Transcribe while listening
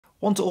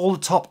Want all the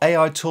top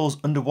AI tools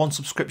under one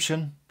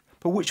subscription?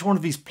 But which one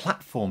of these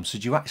platforms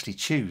should you actually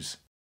choose?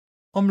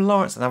 I'm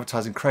Lawrence, an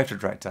Advertising Creative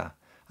Director,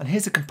 and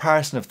here's a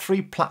comparison of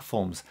 3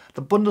 platforms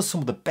that bundle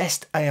some of the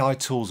best AI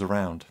tools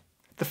around.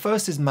 The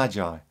first is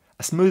Magai,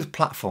 a smooth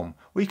platform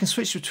where you can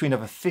switch between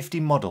over 50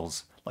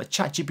 models like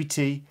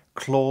ChatGPT,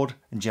 Claude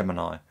and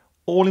Gemini,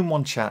 all in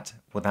one chat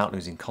without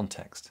losing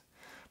context.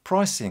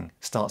 Pricing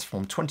starts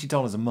from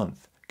 $20 a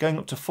month, going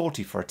up to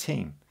 $40 for a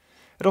team.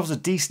 It offers a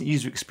decent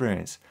user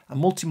experience and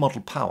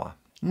multi-model power.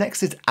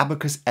 Next is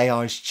Abacus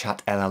AI's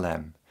Chat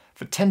LLM.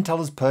 For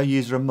 $10 per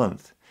user a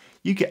month,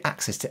 you get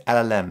access to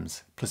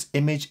LLMs, plus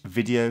image,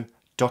 video,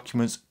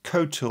 documents,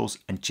 code tools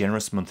and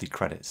generous monthly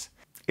credits.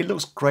 It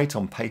looks great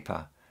on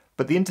paper,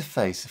 but the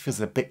interface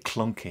feels a bit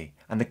clunky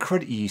and the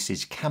credit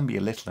usage can be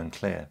a little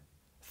unclear.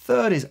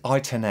 Third is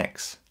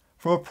i10x.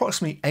 From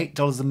approximately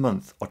 $8 a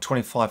month or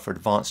 $25 for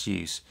advanced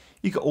use,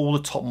 you get all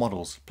the top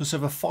models, plus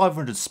over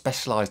 500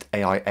 specialised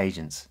AI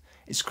agents.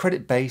 It's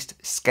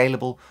credit-based,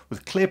 scalable,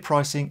 with clear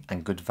pricing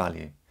and good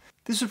value.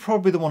 This would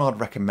probably be the one I'd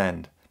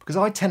recommend, because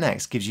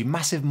i10x gives you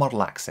massive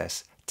model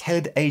access,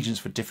 tailored agents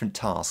for different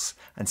tasks,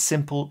 and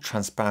simple,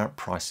 transparent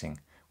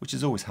pricing, which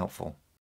is always helpful.